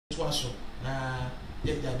twaso na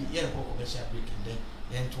ya commercial break and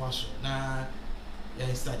then twaso na ya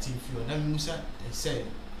starting few na Musa say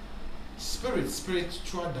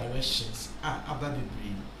spiritual directions aba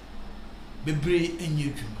bebre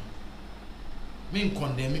enye adwuma men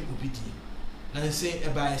condemn obidie na say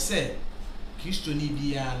eba say Kristo ni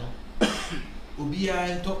bia no obia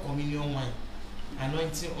ento communion wine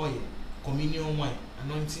anointing oil communion wine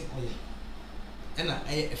anointing oil ena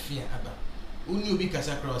efia aba uni obi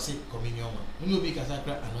kasa kra say communion wine uni obi kasa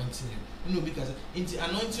kra anointing uni obi kasa inti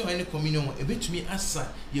anointing oil communion wine ebetumi asa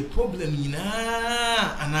ye problem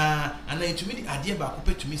nyina ana etumi ade ba ko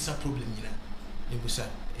petumi sa problem nyina ebusa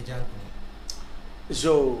ejanko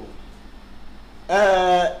so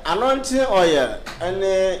anointing oil and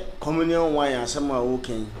communion wine asama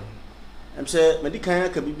woken am say medical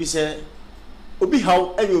ka bibi say obi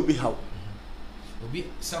haw enye obi haw obi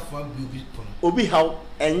safwa obi pono obi haw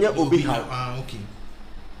enye obi haw okay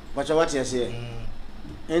but what you say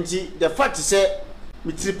enti the fact say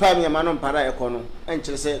mi tripa mi ma no mpara e ko no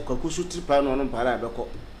enkyere say kwakusu tripa no mpara abeko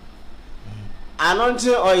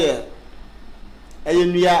anointing oil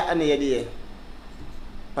eyenua ane yede ye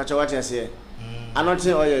but what you say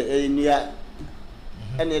anointing oil eyenua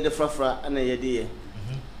ane yede frafra ane yede ye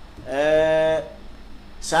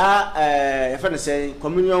sa e fa ne say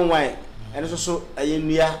communion wine ene so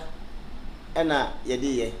ayenua ena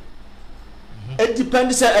yede ye it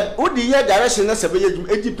depends say odi ye direction na sabe yedum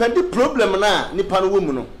it depend problem na nipa no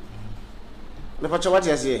womu no na fa what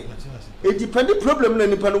you say it depend problem na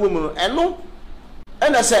nipa no womu no eno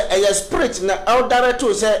ena say a spirit na out direct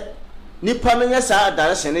to say nipa no nya sa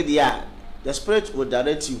direction ne dia the spirit will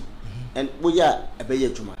direct you and boya ebeye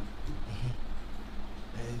adwuma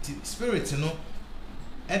spirit no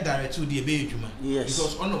e direct to the ebe adwuma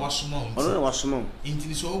because ono wasomon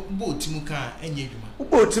inti so bo timuka enye adwuma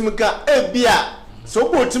bo timuka ebia so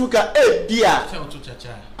bo timuka ebia to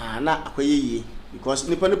chacha na akoyeye because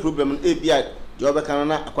nipa no problem ebia de obeka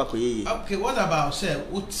na akwakoyeye. Okay, what about say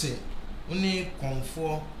wote uni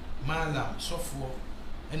konfo malam sofo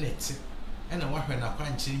eneti ena wahwe na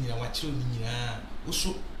kwanchiri nyina wachiro ni nyina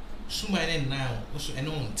uso sumane na uso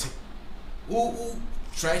eno nti o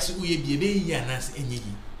try so uye biebe yi anas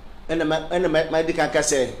enyeyi ena my dika ka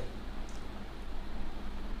say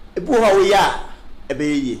ebu ha wo ya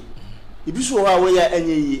ebeye ibi so ha wo ya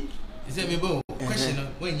enyeyi is it mebo question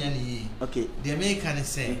when nya ni okay the American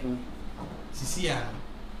say sisi ya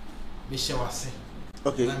me shewase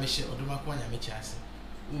okay na me she odoma kwa nya me chase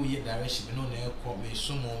uye direction no na ekọ me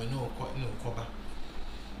somo me no ko ba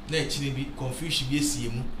na echire bi confusion bi esie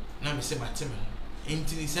mu na me se mateme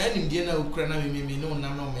enti sai nim die na okura na me no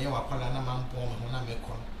nam na me wakwala na mampo me ho na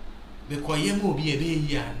me ko ye mo bi ebe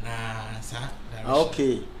yi na sa direction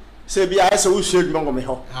okay se bi ai se wo hwe dwuma me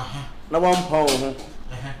ho na wampa wo ho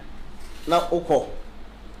na ukọ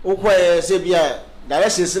se bi a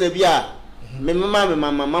direction se bi a me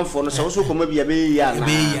mama manfo no se wo so ko ma bi ebe yi na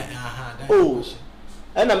oh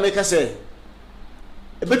ena make say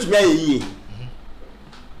ebetumi ayeyi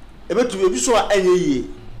ebetumi obi so ayeyi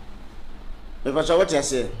me fa what you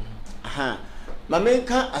say mama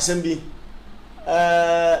ka asem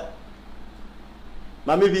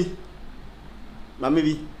mama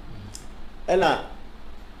bi ena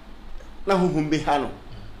na huhum bi ha no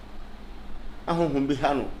ahohum bi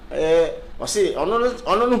ha no o se ono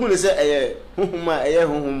no hu ne se huhum a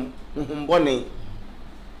huhum bone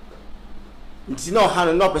nti na ha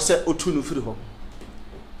no no pese otu no firi ho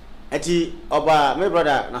ati oba my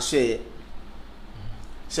brother na so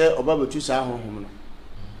se oba betu sa hohom no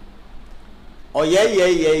o ye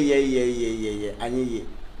anyeye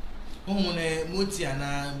hohom ne moti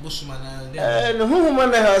ana busuma na no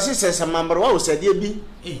hohom na ha se samamro wa osade bi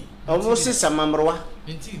o mo se samamro wa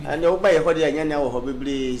nti ande oba ye ho de anya na wo ho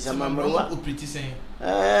bibli samamro wa opriti sen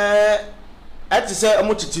ati se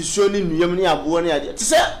omo titisuo ni nuyam ni abo ni ade ti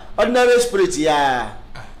se ordinary spirit ya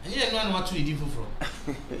enye no anu atu idi foforo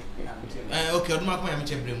okay oduma kwa ya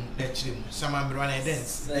mechebrem na chirem samamro na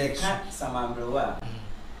dance ka samamro wa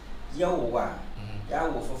ya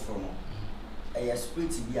wo foforo no ya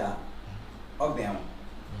spirit bi a obem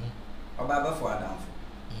oba ba fo adamfo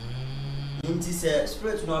nti se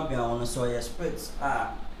spirit no obem no so ya spirit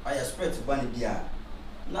ya spirit bani bi a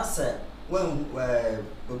na se when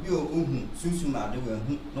obi ohu sunsun ade we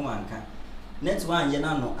hu no wanka net one ye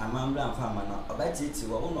na no amambra amfa ma no obatiti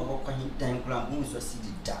wo no bokwa hin dan kura hu so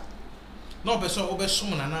sidi da no person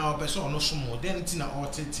obesom na person ono som den ti na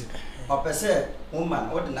otete opese woman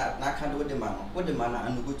odi na kan odi ma na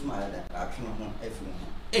anu gotuma da atwe no ho afi ho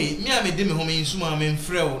me a me de me ho me nsuma me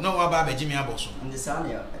mfrɛ wo na wa ba beji me aboso ndi sa na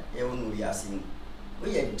ye wo no ya sin wo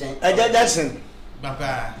ye dan Jackson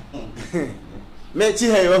Papa. Me chi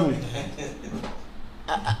he wahu.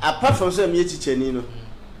 Apart from say me teacher ni no.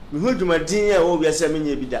 Me hu dwumadin a wo wiase me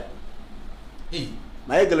nya bi da. Eh.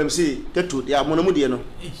 My galam see ketu ya monomu de no.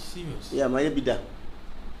 Eh, serious. Ya my bi da.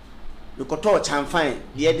 Me koto chanfan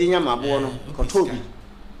de de nya mabo no koto bi.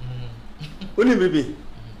 Oni bibi.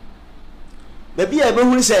 Baby a be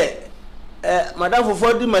hu say madam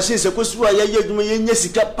fofo di machine se kosu a ye adwuma ye nya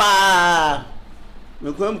sika pa.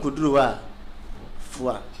 Me kwam koduru wa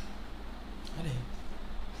fua.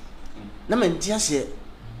 Na mentia se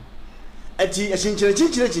ati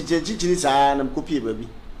chinchire saa na mkopi baby.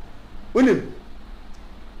 Unim.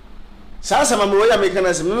 Saa sama me ya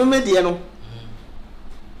mekana se me de no.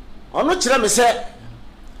 Ono kire me se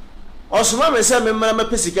osoma me se me mara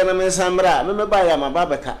mapesika na me samra me ba ya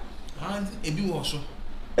mababeka. And ebi wo so.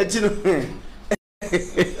 Ati no.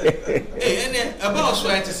 Ene about so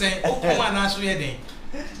I say o kuma na so ye den.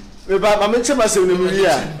 Me ba me chema se uni mi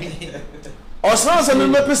ya. Osoma se me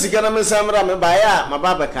mapesika na me samra me ba ya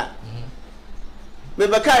mababeka. Me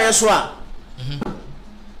beka yeso a.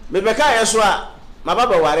 Me beka yeso a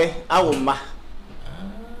mababa ware awo mma.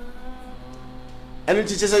 Enu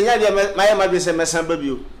ti chese nya dia maye ma bi se mesan ba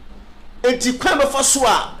bio. Enti kwa me fo so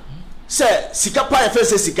a se sika pa e fe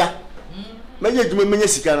se sika. Menye dwuma menye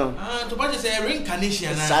sika no. To ba say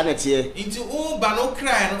reincarnation na. Sa na tie. Enti o ba no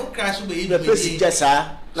cry so be Me fe sika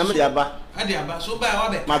sa na me dia ba. Ade aba so ba wa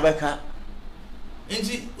be. Mabeka.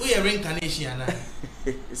 Enti o ye reincarnation na.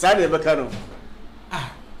 Sa na be ka no.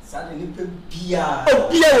 Sa na ni pe bia.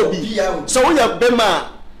 Obi. So we ya be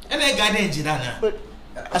ma. Ene garden jira na.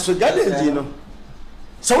 Aso garden ji no.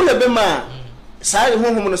 So we ya be ma. Sa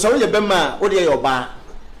honhom no so we ya be ma o de ye oba.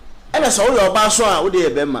 Ena so we ya oba so a o de ye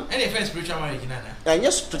be ma. Ene first spiritual marriage na na.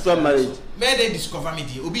 Yes, spiritual marriage. Me dey discover me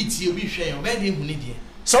dey. Obi tie obi hwe yo. Me dey hu ne dey.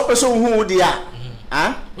 So person hu de a.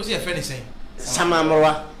 Ah? What's your friend saying?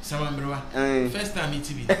 Samamroa. First time meet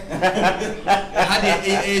TV. Had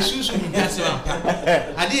a susu hinta semampa.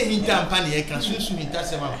 Had a hinta mpa ne kan susu hinta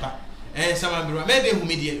semampa. Samamroa me dey hu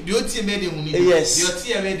me dey. The oti me dey hu ni. Yes. The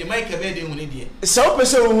oti me dey Mike me dey hu ni dey. So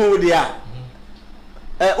person hu de a.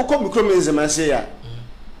 Ukom mikrom nzema se ya.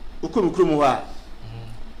 Ukom mikrom ho a.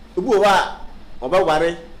 Obu ho a oba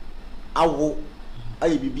ware awo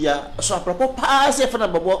aye bibia so apropo pa se fa na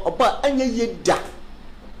bobo oba anya yeda.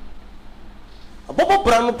 Bobo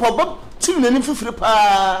brano pobo tim nani fifiri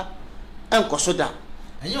pa enkoso da.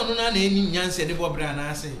 Anya ono na eni nyanse de bobo brana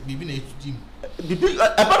ase bibi na etudim. Bibi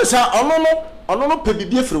about say ono no pe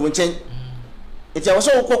bibi efiri wo nchen. Eti awo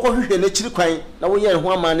so kokko hwehwe na chiri kwan na wo ye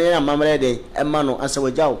ho ama na ya mamre de ema no ansa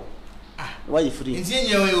wajawo. Why you free? Enti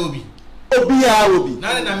enye we obi. Obi.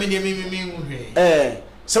 Na me de me hu hwe.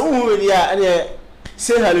 So who will ya and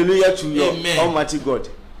say hallelujah to your Almighty God.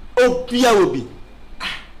 Obi.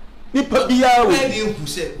 Nipa biya we dey hu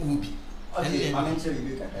se obi. Okay, I'm tell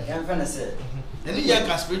you ka. Yan fa na say. Eni ya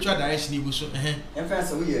ka spiritual direction ibu so Yan fa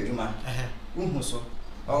say we adwuma. Hu so.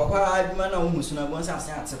 O kwa adwuma na hu so na bon sa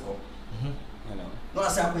ase ateko. No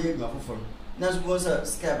ase akoye adwuma foforo. Na so bon sa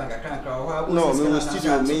sky bank akran kra o ha. No, me was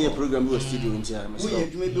studio me program we was studio ntia. We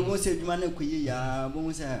adwuma bi bon sa adwuma na koye ya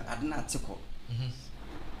bon sa adna ateko.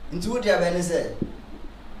 Nti wo dia ba ne say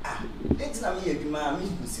enti na me adwuma me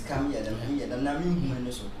hu sika me ya da na me hu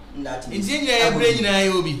ne so. Enti enye ya bre nyina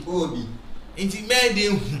ya obi. Enti me dey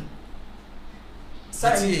hu.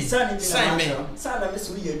 Sai me so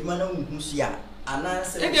ye adwuma na hu so ya. Ana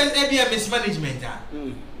say e mismanagement a.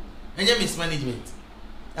 Enye mismanagement.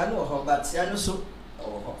 Anu ho but anu so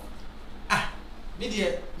ho. Me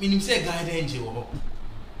dey minim say guide engine wo.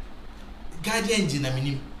 Guide engine na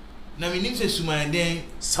minim. Na minim se suman den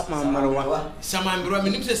samamberwa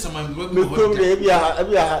minim se samamberwa bi ho de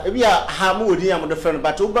ebia ha mo odi am de friend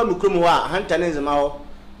but oba mikrom ho a hanta ne nzema ho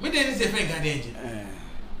me de ni se friend garden engine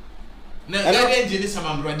na garden engine is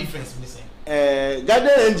samamberwa difference me say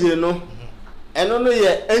garden engine no eno no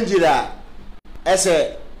ye engine a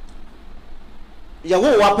ese ye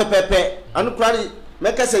wo wa pepepe anu kwari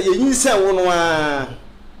meka se ye yinsen wo no a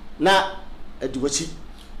na adiwachi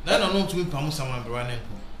na no tumi pam samamberwa na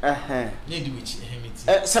ne di wichi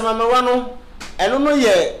ehemeti samamberwa no eno no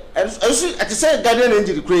ye eso ati say garden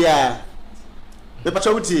engine kure ya me pacha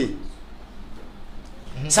wuti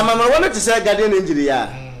samamberwa no ti say garden engine ya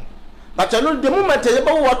pacha no the moment ye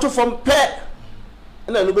ba wo to from pe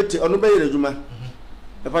na no beti ono be yere adwuma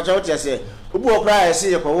me pacha wuti ase obu okra ya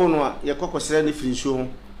se ye ko wo no a ye kokosere ne firi nsuo ho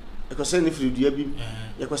ye kokosere ne firi dua bi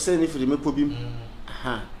ye kokosere ne firi mepo bi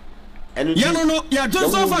no ya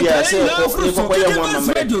Joseph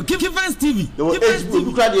Radio Kifens TV yo age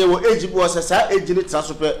bu kura de wo age bu osesa age ni tra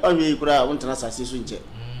so pe onwe yi kura won tana sase so nche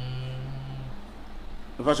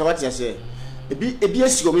fa so what ya say ebi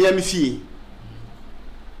esi omo ya me fie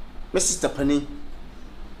me sister pani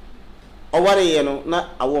oware ye no na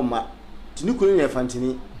awoma tini kunu ne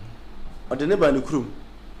fantini ode ne ba ne kurum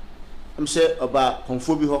am se oba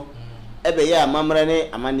konfo bi ho ebe ye amamra ne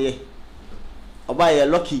amane oba ye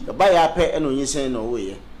lucky oba ye ape eno yinsen no wo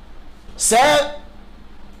ye se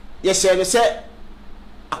ye se se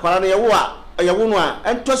akwara no ye wo a ye wo no a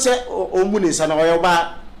ento se omu ne sa na o ye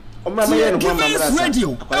oba radio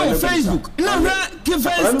on Facebook na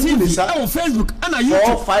Kivens TV on Facebook ana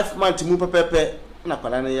YouTube 5 months mu pepepe na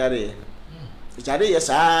kwala na yare ijade ye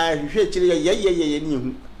sa hwehwe kire ye ni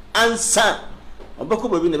hu ansa obako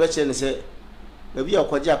babi ne be kire ne se babi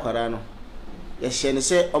akwaje akwara no ye hye ne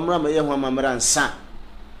se omra ma ye hu amamra ansa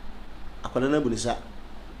akwala na bunisa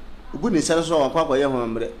ubunisa so wakwa ye hu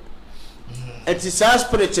amamre enti sa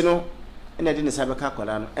spirit no ene de ne sa be ka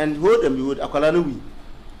akwala no and hold them you would akwala no wi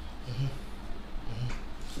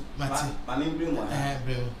Mati. Mami bring one.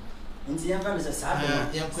 Bring. Inti yan fa me say sa be.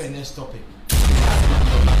 Yan ko next topic. Ya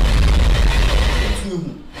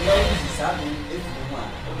uzi sa be efu ho a.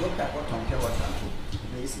 Doctor ko ton ke water ko.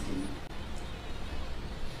 Na isiki.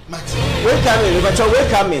 Mati. We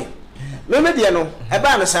come. Me de no. E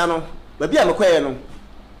ba no sa no. Ba bia me kwaye no.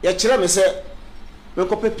 Ya kire me say me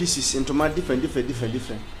ko pieces into my different.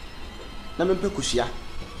 Na me pe kushia.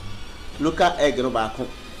 Local egg no ba ko.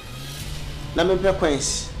 Na me pe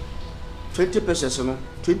coins 20 pesos no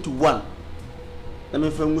 21 na me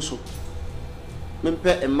fa nguso me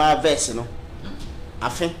pe ma verse no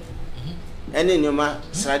afi ene nyoma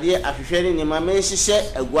srade ahwehwe ne nyoma me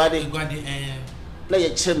hihye aguade na ye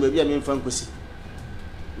kire me bia me fa nkosi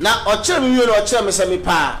na o kire me wi no o kire me se me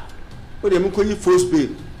pa o de me ko yi first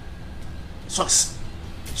bill socks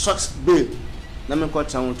bill na me ko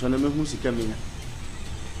tan to na me hu sika me nya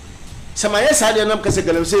sama ye sade na mkase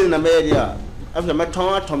galamse na me dia after me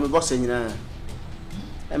ton atom box nyina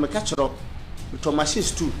e me catch up to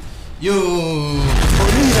machines too yo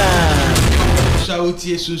onina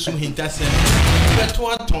shauti esusu hintase me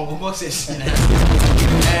ton atom boxes nyina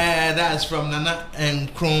that's from Nana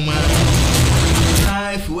and Chroma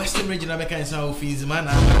if Western Regional Bank in South Fees man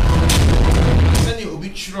send you obi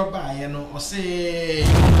chiro ba ye no o say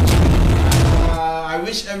I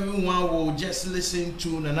wish everyone will just listen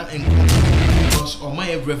to Nana and because of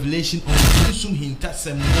my revelation on Sunsum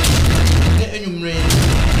Hintasem.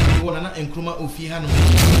 Nana and Kroma Ofihano,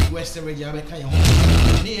 Western Rajabaka,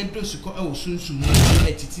 near Dosuko, Sunsum,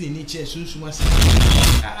 Etitin, nature, Sunsumas.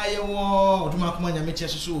 I want to mark my Mecha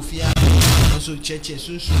Sofia, also Church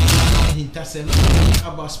Sunsum Hintasem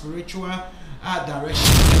about spiritual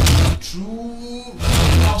direction. True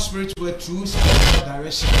spiritual truth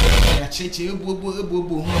direction. Ya cheche ebo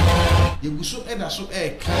you so eda so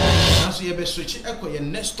now so you be switch your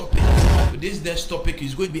next topic. This next topic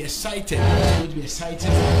is going to be exciting. It's going to be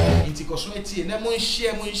exciting. Inti kosweti na mon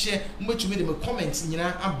share mbetumi de comments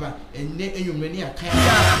nyina aba enne enwumreni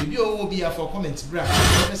akan bi o bi for comments bra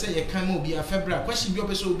say ye kan mo bi afebra question bi o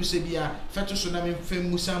pese obi se bia feto so na me fam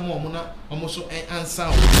musa mo na omo so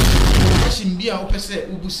answer question bi a o pese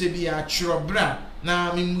obu se bia chiro bra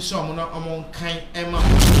na me musa omo na omo kan ema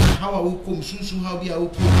how a wo kom sunsun how bia wo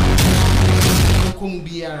kom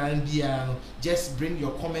bia and bia just bring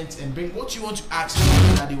your comments and bring what you want to ask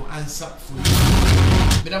that they will answer for you.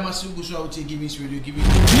 Madam Asugu so I give me radio give me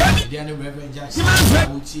the Reverend Jackson I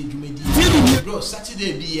will see you bro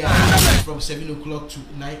Saturday be from 7 o'clock to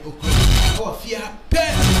 9 o'clock. Oh fear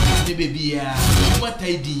pet the baby what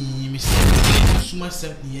I did Mr. Suma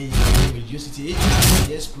Semp religiosity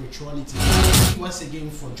yes spirituality once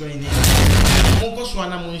again for joining Monko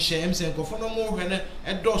Swana Munshe MC for no more when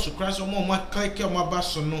a door so crash or more click my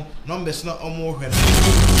bass no numbers not more when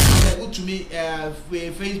to me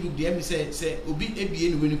Facebook DM say obi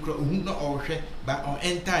ebie when you no or but on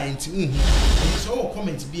enter into so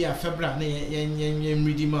comment be a febra na yen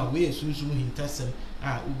redeem we sunsun hintasem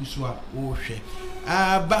ubusua o hwe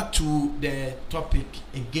back to the topic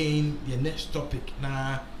again the next topic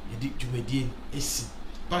na yedi dwumadie esi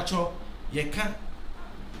pacho ye ka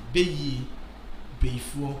beyi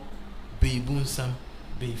beifo beibunsam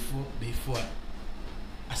beifo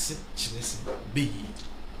ase chilese beyi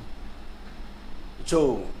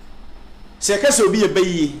so se ka se obi e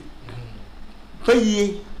bayi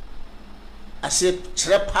ase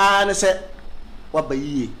kire pa ne se wa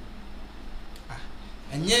bayi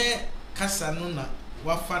enye kasa no na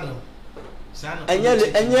wa fa no sa no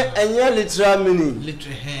enye literal meaning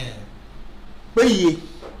literal hair bayi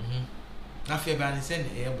afia ba ne se ne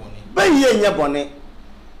e bone bayi enye bone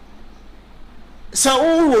sa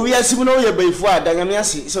wo wi asimu no ye bayifo adanyame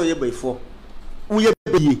ase se wo ye bayifo wo ye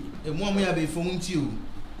bayi emu amu ya bayifo munti o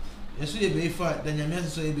yesu ye be fa da nyame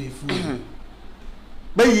so ye be fu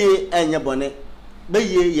beye enye bone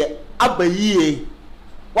beye ye abayiye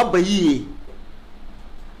wabayiye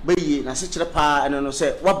beye na se kire pa eno no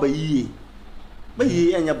se wabayiye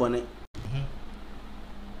beye enye bone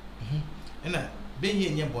ena beye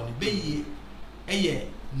enye bone beye eye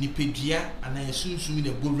nipedua ana yesunsumi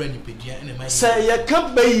na bowra nipedua ena mai se ye ka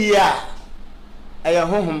beye eye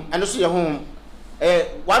honhom eno so ye honhom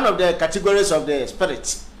one of the categories of the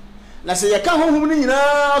spirit. Na say you can honhom ni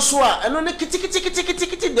nyina so a eno ne kiti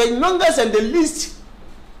the youngest and the least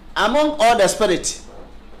among all the spirit.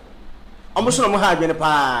 Omo mo ha adwene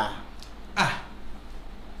pa.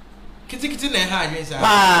 Kiti na ha adwene sa.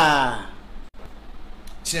 Pa.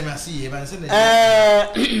 Chema si e ban se na.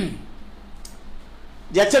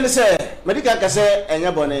 Dia tell say medical ka say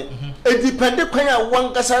enya bone. E depend kwan a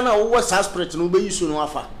wan kasa na wo sa spirit no be yisu no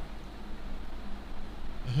afa.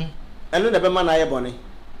 Eno na be ma na ye bone.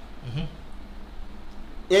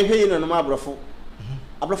 Ye hwe yi no ma abrofo.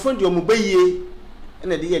 Abrofo ndi omo bayiye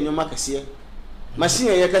na de ye nyoma kase.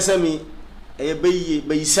 Machine ye kasa mi ye bayiye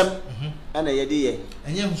bayisam ana ye de ye.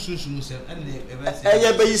 Enya hususu sem ana e ba se.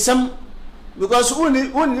 Ye bayisam because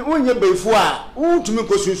wonye bayifo a wutumi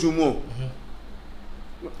ko sunsun mu.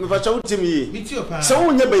 Me fa cha wutimi yi. Miti opa. Se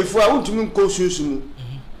wonye bayifo a wutumi ko sunsun mu.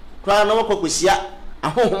 Kwa na wakwakwisia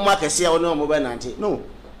ahohoma kase a wona omo ba nante. No.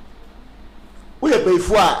 We are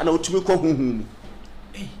bayifo a na wutumi ko honhum.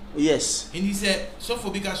 Yes. And he said, so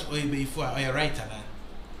for because or before or right ana.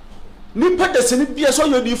 Nipa de sini bia so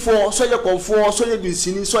ye before, so ye konfo, so ye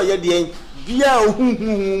binsini, so ye de bia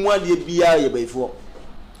ohunhun mu ade bia ye bayifo.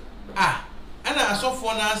 Ana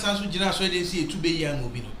asofo na ansa so gina so de si etu be yi an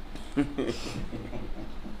obi no.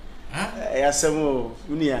 Ya samo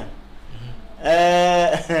unia.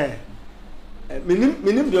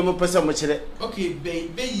 Minim bi mo pesa mo kire. Okay, be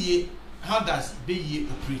yi, how does be yi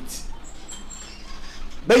operate?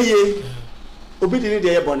 Beye obi di ni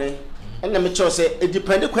de ye bone na me cho se e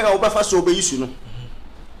depend kwan a wo ba fa so obe yisu no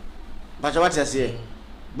ba cha what say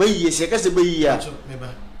beye se ka se beye a me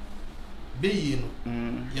ba beye no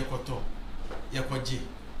ye koto ye koje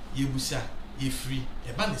ye busa ye free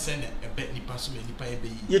e ba ne se na e be nipa so me nipa ye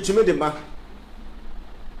beye ye tumi de ma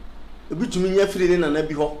obi tumi nya free ni na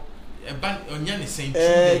bi ho e ba onya ne sen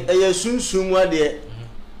ye sunsun mu ade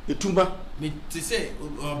e tuma me to say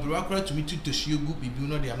obro akra to me to shiogu bibi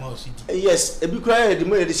no de ama osidi. Yes, e bi kra de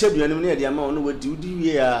mo de sheduanum na de ama no wadi udi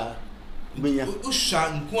wie a benya usha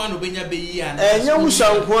nko an obenya beyi an nya usha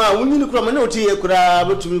nko a wunyini kra ma na oti ye kra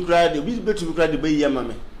betumi kra de bi betumi kra de beyi ama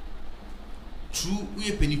me true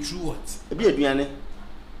we penny true what e bi aduane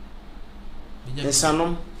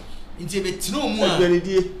esanom nti e betino mu a aduane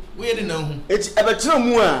die we de na hu e betino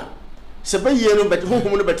mu a se beyi no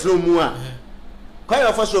honhom no betino mu a kwai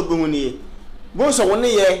wa faso obu ni bo so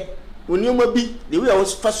woni ye onioma bi de we a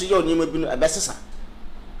faso ye onioma bi no abesesa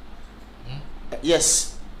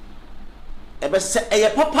yes ebese eye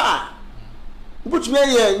papa ubutumi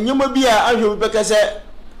ye nyoma bi a ahwe bi beka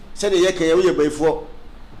se de ye kan ye we bayfo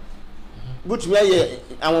ubutumi ye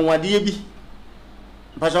anwonwade bi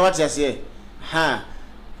mpacha wate ase ha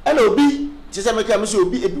ela obi ti se meka me se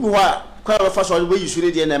obi ebi ho a kwai wa faso obu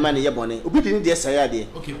yisure de na ma ne ye bone obi de ni de saya de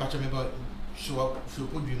okay pacha me ba so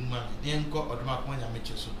podwi mu ma ne enko odoma ko nya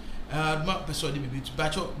meche so odoma peso de bibi tu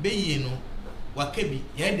bacho beyi no wakabi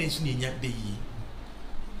ya de nsu ne nya beyi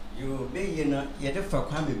yo beyi no ye de fa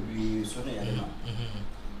kwa bebri so ne ya de ma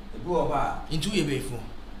ebi wo ba into ye befo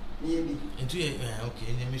ye bi into ye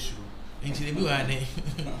okay ne mesuru into ne bi wa ne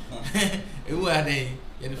e wa ne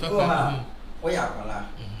ye de fa kwa o ya kwala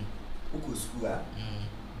uko school a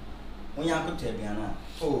onya ko tebiana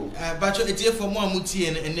bacho etie for mo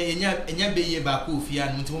amutie ne enya beye ba ko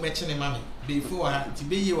ofia no nti mo be chene mame befo wa nti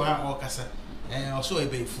beye wa o kasa oso e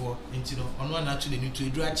befo nti no ono na atu ne ntu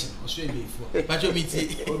edu achi oso e befo bacho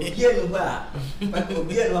miti obie no ba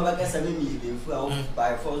obie no ba kasa me mi befo a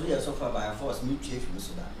by force you suffer by force me tue fi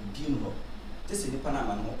so da obie no tese ni pana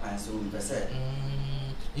ma no pan so mi pese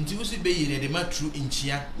nti usi beye ne de ma true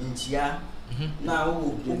inchia na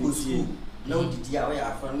wo go school na odidi a oya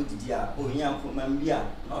afa no odidi a onya ko mambia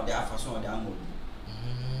na ode afa so ode amodi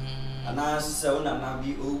ana se una na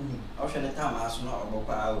bi owu o hwe ne tama so na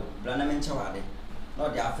obokwa awo bra na menche wade na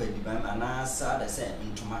ode afa diban ana sa da se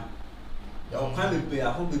ntuma ya o kwa bebre a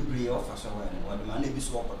ho bebre o fa so wa ode ma na bi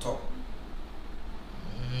so okoto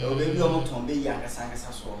ya o bebi o mo ton be ya kasa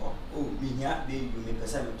so ho o bi nya be yu me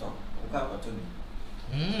pesa me to o kwa koto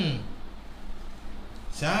bi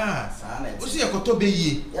sa na osi yakoto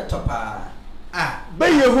beyi ya topa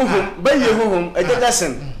beye hohom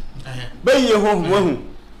ejegasen beye hohom wahu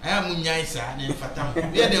aya mu nyai sa na mfatam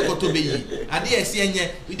we de koto beyi ade ese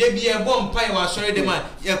enye de bi e bom pai wa sori de ma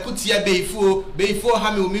ya kutia beifo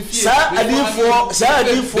ha me o me fie sa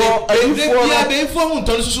adifo ya beifo mu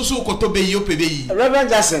nton so koto beyi o pe beyi Reverend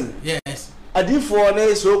Jackson yes adifo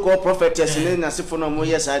na so called prophetess ne na sefo no mo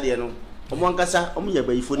yes ade no omo ankasa omo ya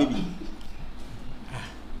beifo ne bi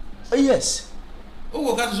yes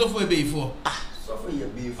o ka so for beifo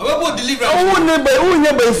Obo deliverance.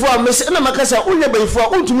 Unye beifo a mese na makasa unye beifo a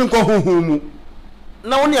untumi nkɔ honhom mu.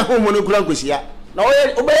 Na woni a honhom no kura nkosia. Na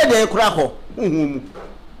obeye de kura hɔ honhom mu.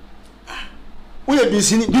 Unye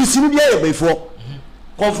bisini bia ye beifo.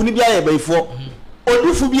 Konfuni bia ye beifo.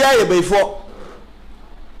 Odufu bia ye beifo.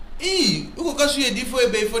 Uko kasu ye difo e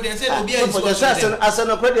beifo de say obi a iso.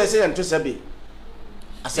 Asano kwa de say ento sabi.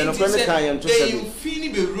 Asano kwa ne kan ento sabi. You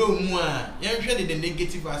feel be room mu a yenhwe the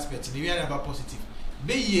negative aspect we are about positive.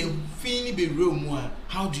 Be ye feel be room mu a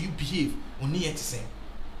how do you behave oni yet say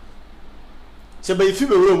se be fi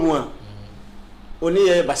be room mu a oni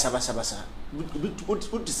ye basa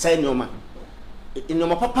ut say nyoma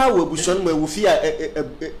nyoma papa wo abuson mu awufi a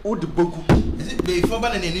ud bogu is it be for ba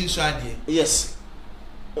na ni nso ade yes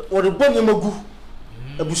wo de bogu magu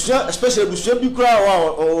abuson especially abuson bi kura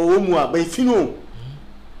wo mu a be fi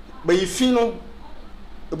no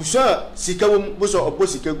abuson sika wo bo so obo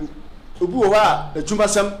sika gu obi wo ha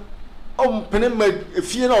adwumasam pene ma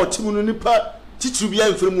efie na otimu no nipa titru bia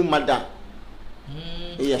mfremu mada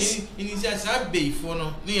yes ini sa beifo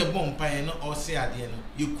no ne ye bom pae no o se ade no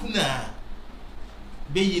yekuna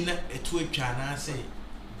beyi na etu atwa na ase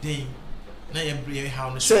den na ye bre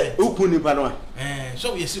how no se ukun nipa no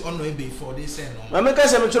so we see ono beifo they say no ma me ka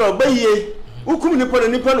se me tro beyi ukum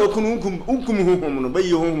nipa no okun unkum honhom no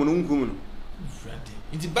beyi honhom no unkum no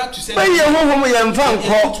It's back to say Baye honhom ye mfa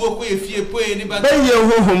nko Baye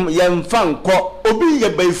honhom ye mfa nko obi ye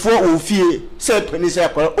baifo ofie se pani se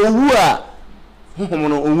akwa owu a honhom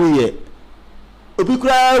no owu ye obi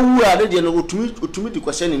kura wu a de no otumi di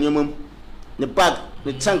kwase ne nyamam ne bag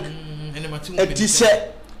ne tank eti se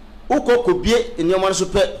ukokobie nyamam no so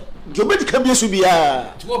pe jobedi ka bie so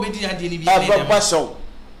bia to obedi ade ni bia ne abaso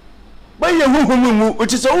Baye honhom mu o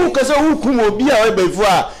ti se wo kasa wo kum obi a we baifo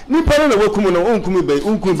a nipa no na wakum no onkum baye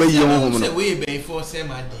honhom no se we baifo se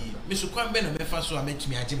ma di me so kwan be na me fa so a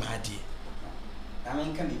metumi age ma ade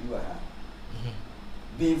amen kan bi wa ha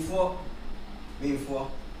baifo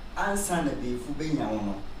ansa na baifo benya wo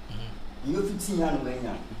no yo fiti ya no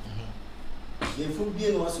benya baifo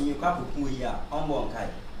bie no so yekwa poku yi a ombo nkai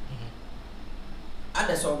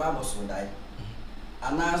ade so ba bo so dai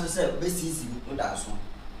ana so se be sisi wo da so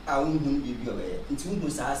a unhun bibi obeye nti unhun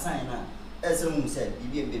sa sign na ese mu se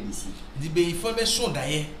bibi mbebisi di beifo be so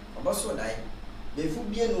dae obo so dae beifo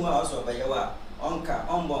bie no a so obeye wa onka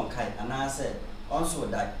ombo nkai ana se on so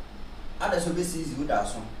dae ada so be sisi wo da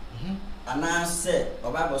so ana se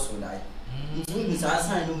oba bo so dae nti unhun sa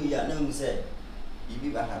sign no ya na mu se bibi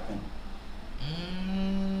ba happen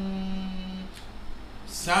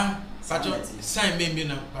sa pacho sign membi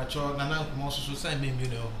na pacho nana nkomo so sign membi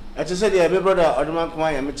na ati se dia be brother oduma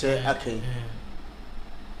kuma ya meche akai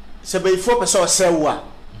se beifo pese o sewo a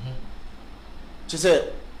ti se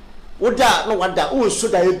woda no wada wo so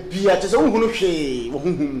da bia ti se wo hunu hwe wo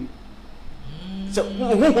hunhum se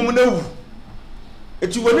wo hunhum na wu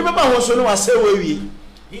eti woni be ba ho so no wa sewo awie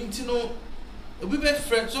inti no obi be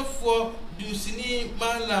friends of for do sini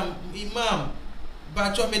malam imam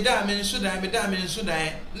bacho medame nso da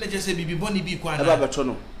na je se bibi boni bi kwa na ba beto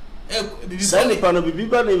no bibi boni pa no bibi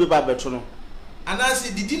ba no bi ba beto no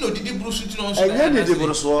anase didi brusu ti no nso da enye didi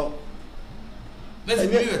brusu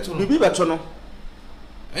bibi beto no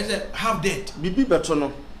ese half dead bibi beto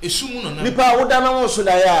no esumu no na nipa woda na won so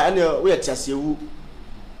da ya ene wo ye tiase wu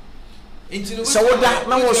intino so woda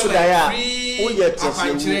na won so da ya wo ye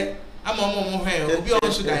tiase wu ama mo hwe obi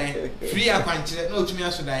on so da ya free akwankyere na otumi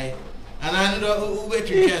aso da ya ana no ube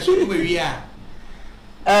twetwe so ube wi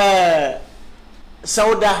a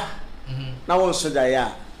sauda na won so da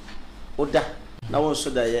ya oda na won so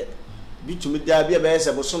da ya bitumi da bia be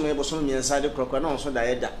se bosom miensa de krokwa na won so da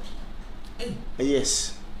ya da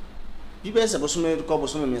yes bi be se bosom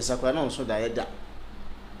miensa kwa na won so da ya da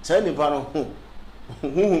sai ni pa no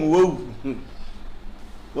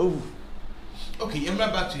wo okay, I'm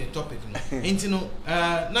back to the topic now. Ain't no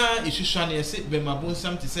na issue shani ese be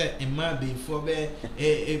mabonsam to say emma be for be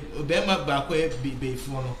ma baako be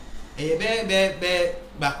for no be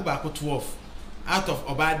baako 12 out of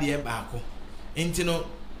obade baako ain't no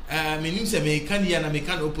menim se me kan ya na me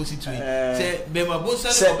kan opposite to say be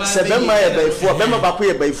mabonsam obade se be ma ye be for be ma baako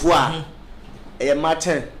ye be for a e ma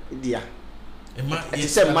 10 dia e ma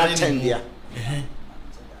se ma 10 dia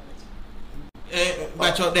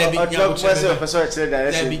bacho Debbie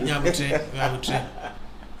nyabutre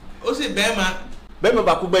o se bema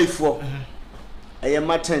ba ko baifo eye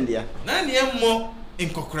matendia na ne emmo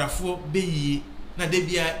nkokrafo beyi na de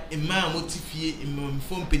bia emma motifie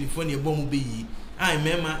emmomfo mpenifo ne ebo mu beyi a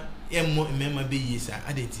emma beyi sa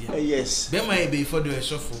adetia yes bema e beifo do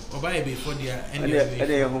esofo oba e beifo dia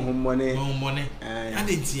ene honhommone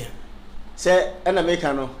adetia se ena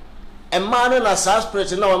meka no emma no na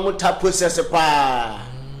suspect na wo ta process pa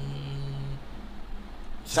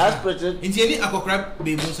suspect nti eni akokra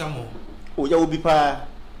bebu samo o ya obi pa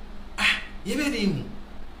ye be di mu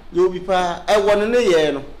ye obi pa e wono ne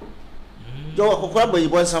ye no yo akokra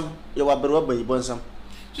bayibonsam ye wa berwa bayibonsam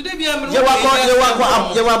so de bia me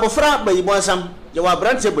ye wa bofra bayibonsam ye wa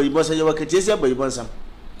brante bayibonsam ye wa ketese bayibonsam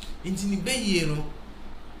nti ni beye no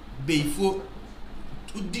beifo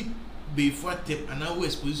udi beifo atep ana wo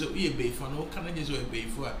expose ye beifo no kana je so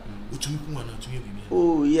beifo a otumi kuma na otumi bibia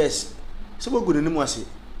oh yes so bogu ne mu ase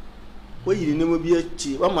wo yiri ne mu bi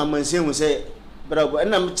achi wa mamanse hu se bravo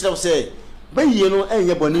na me kire se bayiye no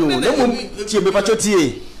enye bone o na mum tie be pacho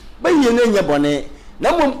tie bayiye no enye bone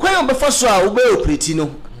na mum kwan be fa so a wo be operate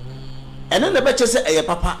no ene na be che se eye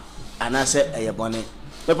papa ana se eye bone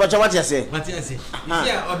be pacho what you say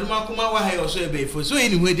yeah oduma kuma wa ha yo so e beifo so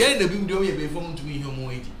eni hu edi na bi mu de o ye beifo mutumi hi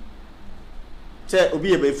omo edi se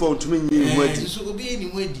obi ye beifo mutumi hi hu edi so obi eni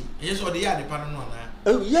hu edi eye so de ya de pa no na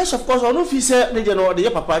yes of course onu fi se ne je no de ye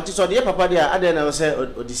papa nti so de ye papa dia ade na se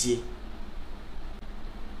odisie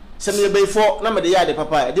se me beifo na me de ya de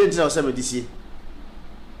papa e de nti na se me disie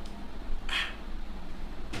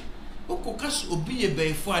okokas obi ye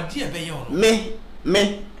beifo ade e be ye ono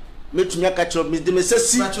me tumi aka chiro me de me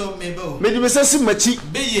sesi me de me sesi machi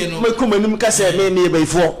beye no me komanim ka se me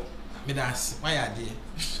beifo me das why ade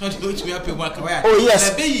so de o tumi ape waka why oh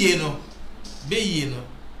yes beye no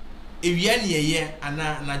ewia ne ye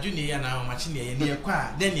ana na juni ye na machi ne ye ne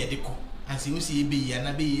kwa den ye de ko ansi o si ye beye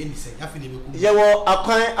ana beye ni se afi ne be ko ye wo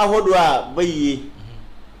akwan ahodo a beye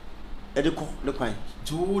e de ko le kwan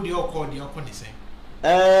to de okọ ne se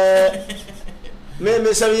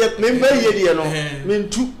me sabe me beye de no me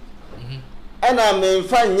ntu ana me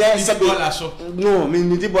fa nya sabe no me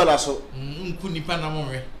ni di bola so nku nipa na mo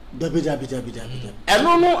we dabi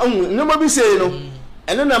eno no mo bi sei no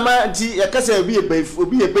eno na ma ti yakasa obi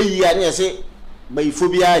ye bayi a na se bayifo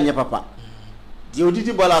bia anya papa di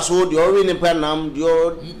odidi bola so di ori ni pa nam di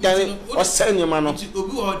o dan o se ni ma no obi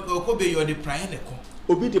o be yo de prayer ne ko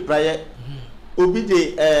obi de prayer obi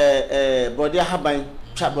de body haban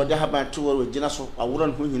twa body haban to wo gina so aworo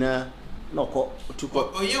no hina na ko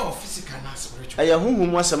tuko oye o physical na spiritual aya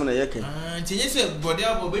huhum asem na yeke nti ye se body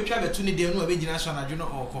abo be twa betu ni de no be gina so na dwo no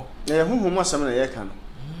oko aya huhum asem na yeke no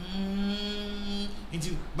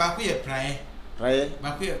nti ba ko ye prayer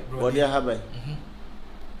ba ko ye body haban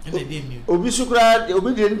ene de mi obi sukura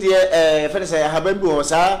obi de ndie fe se haban bi ho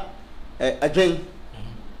sa adwen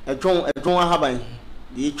haban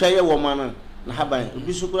di twa ye wo man na haban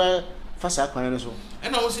obi sukura fasa kwan ne so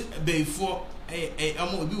ena wo se beifo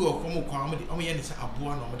amo obi wo komo kwa amo ye ne se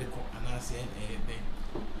aboa na amo de ko anase be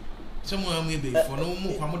somo amo beifo no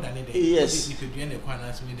mo kwa mo dane de yes ni pedua ne kwa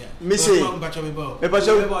anase me de me say me bacho be ba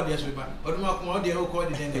de so be ba oduma ko de ko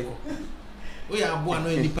de den de ko o ya aboa no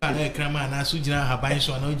nipa na krama na so gina haban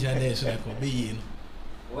so na o gina de so ko be yi no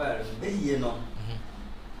well be yi no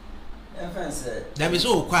enfance da me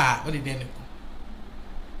so kwa o de den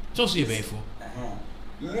ko so ye beifo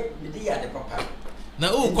me de ya de papa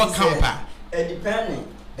na o ko kampa depending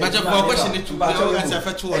but your question is to answer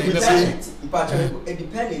for two it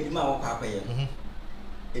depend edi ma wo kwa kwaye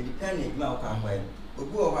it depend edi ma wo kwa kwaye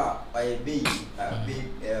obi o ha aye be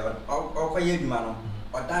okwaye eduma no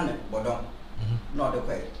odane bodon na ode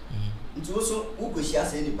kwaye nti wo so wo koshi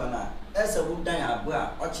ase nipa na ese wo dan abo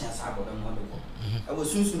a ochia sa bodon no ode ko e wo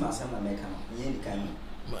sunsun asem na meka no ye ndikan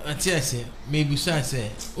no atiase maybe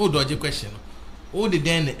say o dodge question o de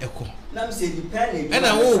den eko na me say depend edi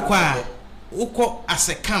na wo kwa uko as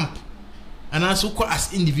a camp anase uko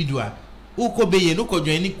as individual uko beye no ko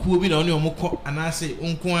join ni kuo bi na oni omko anase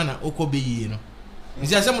unko ana uko beye no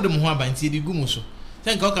nsi asem de mo ho abanti edi gumu so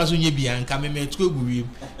tenka o ka so nye bia nka me metu eguri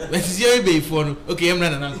wetisi e beye fo no okay em na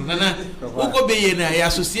na uko beye na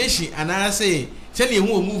association anase se na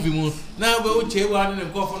ehu o movie mu na we o chewa no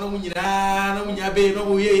nko fo no munyira no munya be no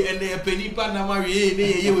wo ye ene penipa na ma we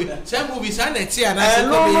ne ye we se movie sa na ti anase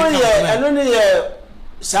ko be no ye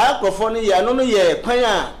sa krofo no ye no ye kwan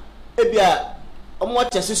a ebia omo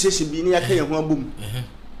association bi ni aka ye ho abum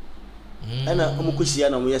ana omo kosia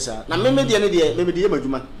na omo yesa na me de ne de me de ye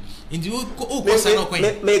madwuma ndi o ko sa no kwan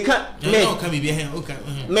me ka me o ka bi he o ka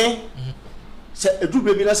me se edu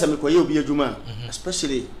bebi na se me koye obi adwuma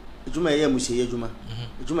especially adwuma ye musie adwuma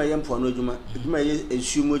adwuma ye mpo no adwuma adwuma ye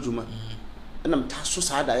ensumu adwuma na mtaso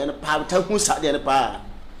saada ye ne pa ta hu saada ye ne pa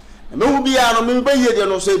na me hu bia no me ba ye de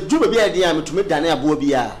no se edu bebi a de a me tumi dane abo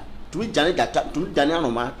bia tumi dane data tumi dane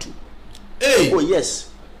anoma tu oh yes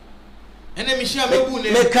ene mi shia mebu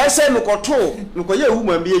ne me ka se me koto me koye hu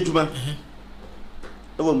man bi adwuma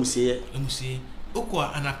e wa musie uko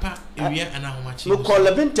anapa ewia anahomachi me call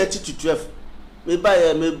 11:30 to 12 me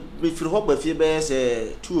buy me firi ho ba fie be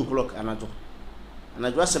say 2 o'clock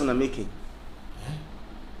anajo asem na making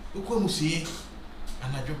uko musie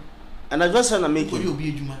anajo asem na making obi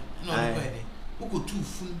edwuma na obi ba de uko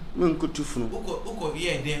tufunu me nko tufunu uko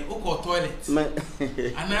ye de uko toilet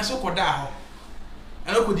ana so ko da ho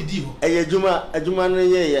ana ko didi ho adwuma no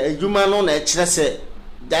ye adwuma no na e kire se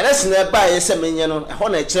direct na ba ye se menye no ho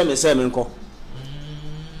na e kire me se me nko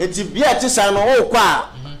eti bia ti san no o kwa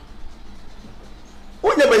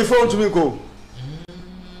onya ba ifo ntumi ko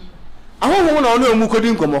ahonho na ono mu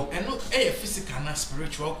kodi nkomo eno physical na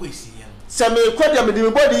spiritual ko esi ya se me kwadi me di me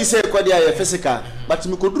body say kwadi aye physical but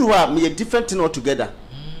me koduru ho a me different thing altogether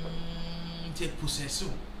nti possess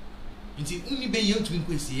nti uni be ye ntumi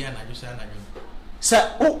ko esi ya na jo sa na jo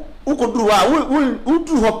sa u koduru ho a u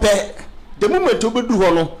duru ho pe the moment obeduru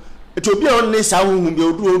ho no eti obi a on ne sa honhum bi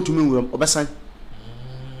oduru ho ntumi nwuram obesan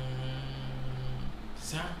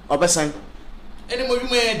obesan ene mo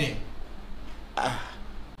dwuma ye de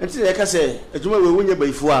enti na ka se adwuma we wonya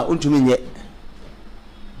baifo a ontumi nye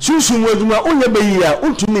sunsun adwuma wonya bayi a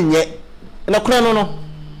ontumi nye na kura no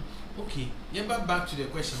okay ye back to the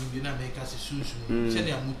question bi na make us sunsun se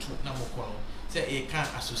na amutu na mokọ no se e kan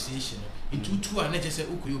association into two a na je se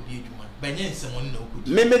ukoye obi adwuma banye nsem on na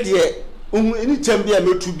ukodi meme de eni tambia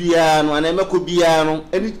metu bia no ana meko bia no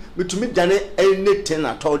eni metumi dane anything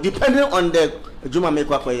at all depending on the adwuma me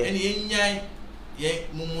kwakoye eni yenyan ye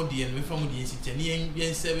mumu de no from de sita ni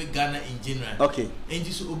yen serve Ghana in general okay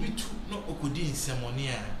enji so obi tu no okodi nsemoni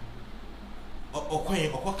a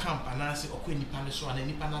okoye camp anase okoye nipa ne so ana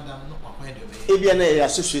nipa na da no okoye de be ebia na ye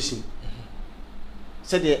association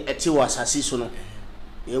said the eti was asasi so no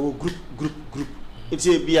ye wo group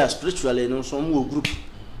eti ebia spiritually no so mo group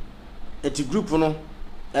eti group no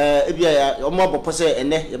ebia ya omo abopo se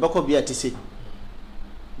ene ye beko bia tese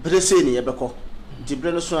brese ni ye beko enti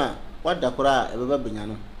bre no so a wada kora e beba benya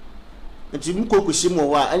no enti mko kushi mo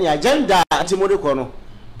wa anya agenda enti mo de ko no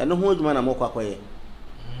eno ho adwuma na mo kwa kwaye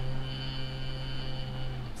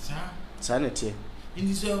sa na tie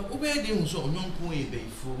indi so obede hu so onyonko e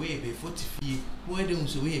beifo tifie obede hu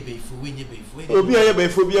so we beifo we nye beifo obi aye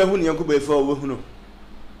beifo bia hu ne yanko beifo wo hu no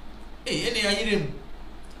ene ayirem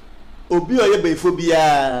obi aye beifo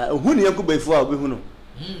bia hu ne yanko beifo a obi hu no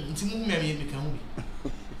nti mu me ka hu bi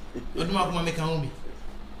oduma kuma me ka hu bi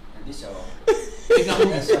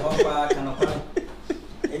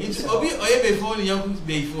obi oye beifo ni yanko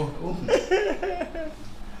beifo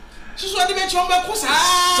susu ade be chomba ko sa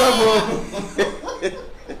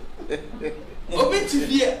obi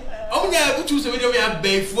tifie omunya butu se we dey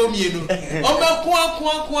beifo mienu oba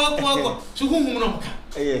kwa so hunhum no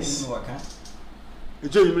ka yes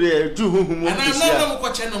ejo yimre eju hunhum ana na mo ko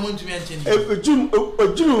che na mo ntumi anche ni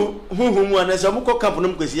eju hunhum ana se mo ko camp no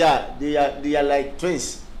mkwesi a they are like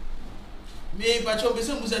twins me ba cho be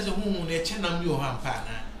se musa se hunhum na che na mi o ha mpa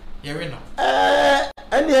na ye we no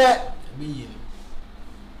ane be yi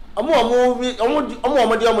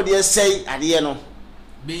omo de sei ade no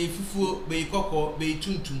be fufuo be kokko be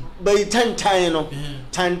tuntum be tantan no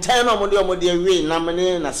tantan no omo de we na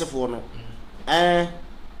mene na sefo no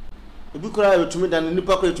ebi kura yotumi dan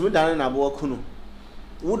nipa ko yotumi dan na abo ku no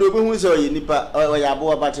wo do be hu se oye nipa oye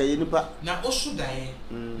abo ba ta ye nipa na osu dae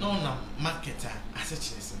no na marketer ase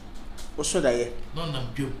chese osu dae no na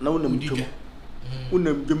dwom na wo nam dwom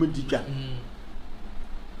unam dwom didwa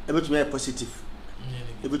ebetumi e positive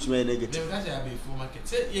ebetumi e negative dem that say for market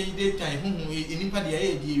say ye dey time nipa de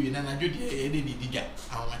ye di ewe na dwo de ye dey didwa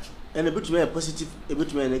awmachi and ebetumi e positive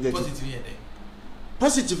ebetumi e negative positive ye dey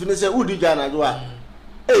positive ne say wo didwa na dwo a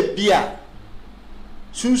ebia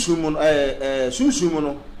sunsun mu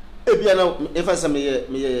no ebia na efasa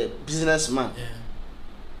me businessman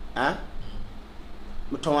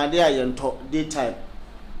me tonade ayento daytime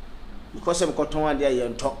because me ko tonade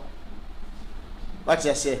ayento what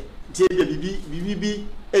you say tie bibi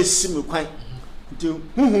esi me kwan nti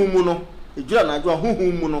huhum mu no ejura na adwo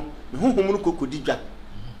huhum mu no me huhum no kokodidwa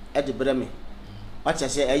e de breme what you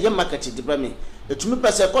say eye market de breme etumi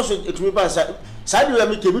pese koso etumi bansa saadi we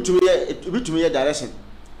make bitumi ye direction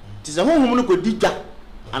ti se honhom no kodidwa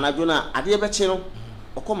anadwo na ade be che no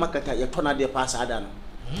okọ market ye tona de pass ada no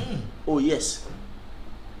oh yes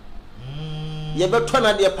ye beto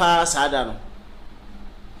na de pa saada no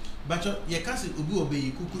bacho ye kase obi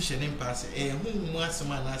obeyi kuku hye ne mpaase honhom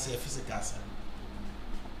asema na ase physical asa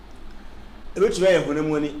ebetu ya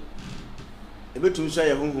honam ani ebetu nso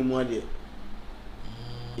ya honhom ade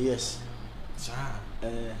yes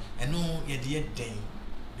eno ye de den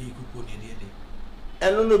be kuku ne de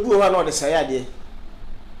eno no bu ho na ode saye ade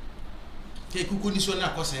ke kuku ni so na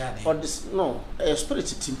akosa ade or this no spirit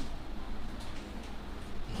team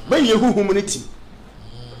ba ye honhom ne team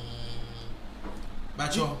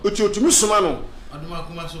bacho otumi soma no oduma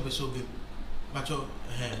kuma so be bacho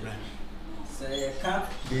bra say ka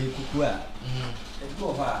be kuku a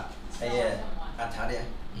go ha say atare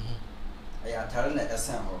atare na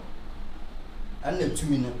esen ho anna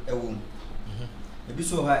tumi no ewo ebi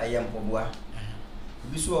so ha mpoboa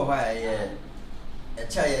ebi so ha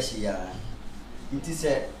echa ya hia nti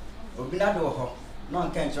se obi na do ho no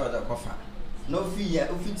nka nche oda kofa no fi ya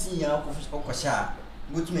ofiti ya okosha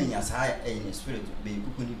gutme nya sa ne spirit be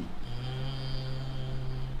kuku ni bi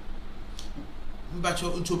bacho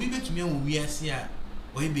ntobi betumi anwo wiase a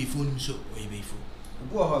oye be fo nim so oye be fo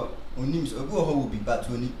obi ho onim so obi ho obi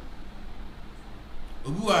batoni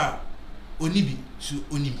obi wa onibi so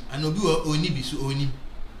onim and obi wa onibi so onim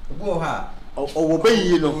obi ho ha owo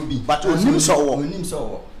bayi no but onim so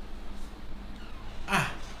wo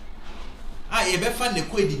ye be fa ne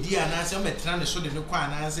ko edidi ana se o metra ne so de ne ko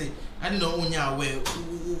ana se ade no unya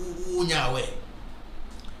awe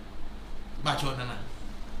bacho nana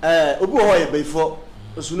obi ho ye beifo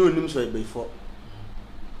osu no onim so ye beifo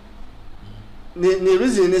ne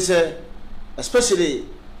reason is especially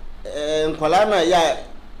nkwala na ya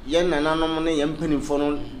ye nananom ne ye mpanimfo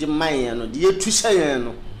no de man no de yetu hyen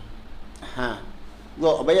no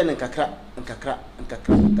go obaye ne nkakra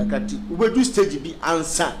ti ubedu stage bi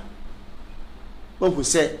ansa wo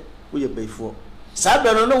se wo ye beifo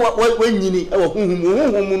sabe no wanyini e wo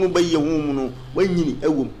honhum no baye honhum no wanyini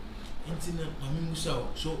ewom ntina mami musa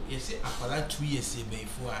so yesi akwala 2 years e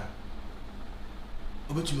beifo a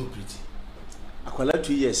obetumi operate akwala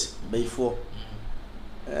 2 years beifo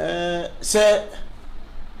se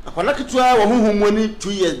akwala kitwa wo honhum woni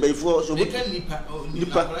 2 years beifo so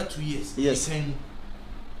nipa akwala 2 years yes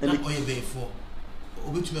na oye beifo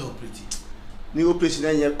obetumi operate ni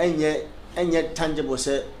operation enye tangible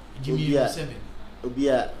se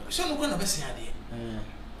obia so no na bese ade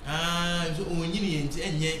so onyini yenti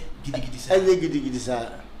enye gidigidi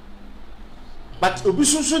sa but obi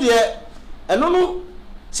sunsu de eno no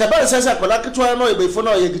se ba se akwala kitwa no e beifo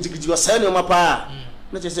na oye gidigidi o sai ne ma pa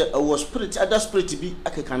na che se o spirit other spirit bi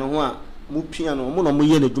akeka no ho a mu pia no mo no mo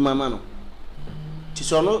ye na dwuma ma no ti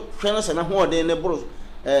so no hwe na se na ho ode ne bro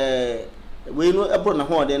we no ebro na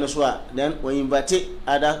ho ode ne so a then we invite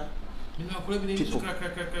other people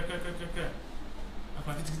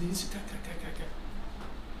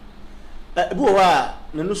bo wa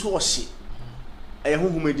na no so wo hye e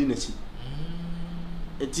honhom adi na chi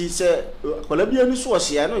eti se akwala bia no so wo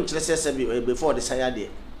hye no nkire se bi before the say ade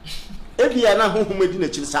ebia na honhom adi na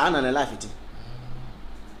chi sa na na lafiti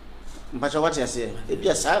mpacho wati ase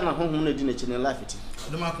ebia sa na honhom na adi na chi na lafiti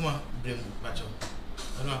odoma kuma brem bacho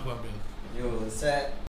odoma kuma brem yo se